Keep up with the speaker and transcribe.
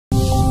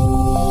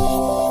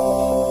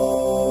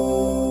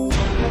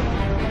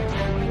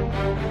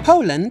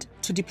Poland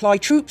to deploy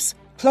troops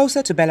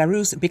closer to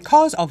Belarus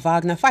because of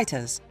Wagner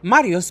fighters.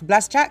 Mariusz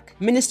Błaszczak,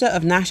 Minister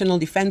of National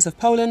Defense of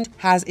Poland,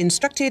 has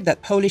instructed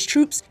that Polish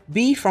troops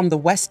be from the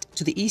west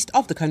to the east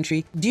of the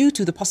country due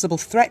to the possible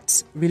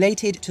threats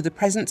related to the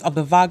presence of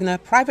the Wagner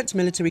private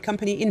military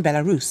company in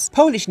Belarus.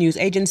 Polish news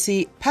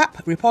agency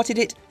PAP reported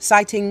it,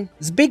 citing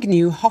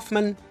Zbigniew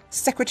Hoffman,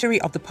 Secretary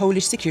of the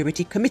Polish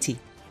Security Committee.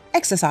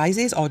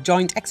 Exercises or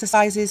joint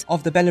exercises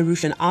of the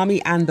Belarusian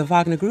army and the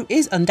Wagner group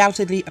is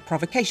undoubtedly a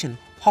provocation,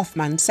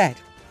 Hoffman said.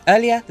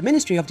 Earlier, the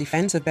Ministry of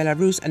Defense of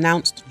Belarus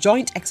announced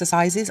joint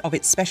exercises of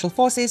its special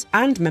forces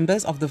and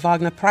members of the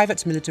Wagner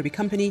private military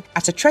company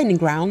at a training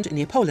ground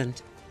near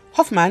Poland.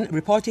 Hoffman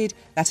reported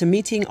that a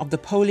meeting of the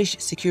Polish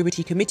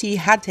Security Committee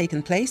had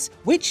taken place,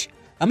 which,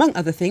 among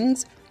other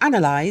things,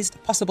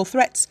 analysed possible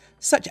threats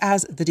such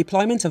as the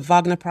deployment of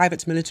Wagner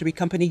private military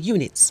company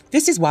units.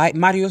 This is why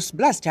Mariusz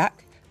Błaszczak,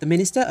 the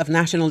Minister of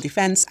National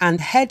Defense and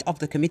head of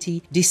the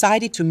committee,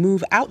 decided to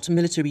move out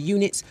military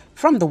units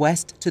from the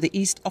west to the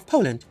east of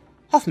Poland,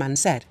 Hoffman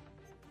said.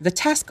 The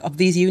task of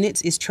these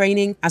units is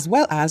training as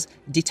well as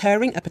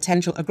deterring a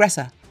potential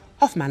aggressor,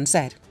 Hoffman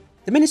said.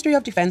 The Ministry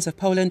of Defense of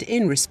Poland,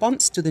 in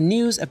response to the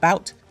news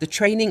about the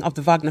training of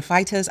the Wagner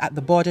fighters at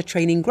the border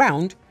training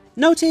ground,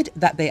 noted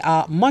that they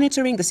are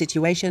monitoring the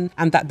situation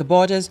and that the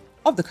borders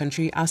of the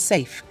country are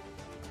safe.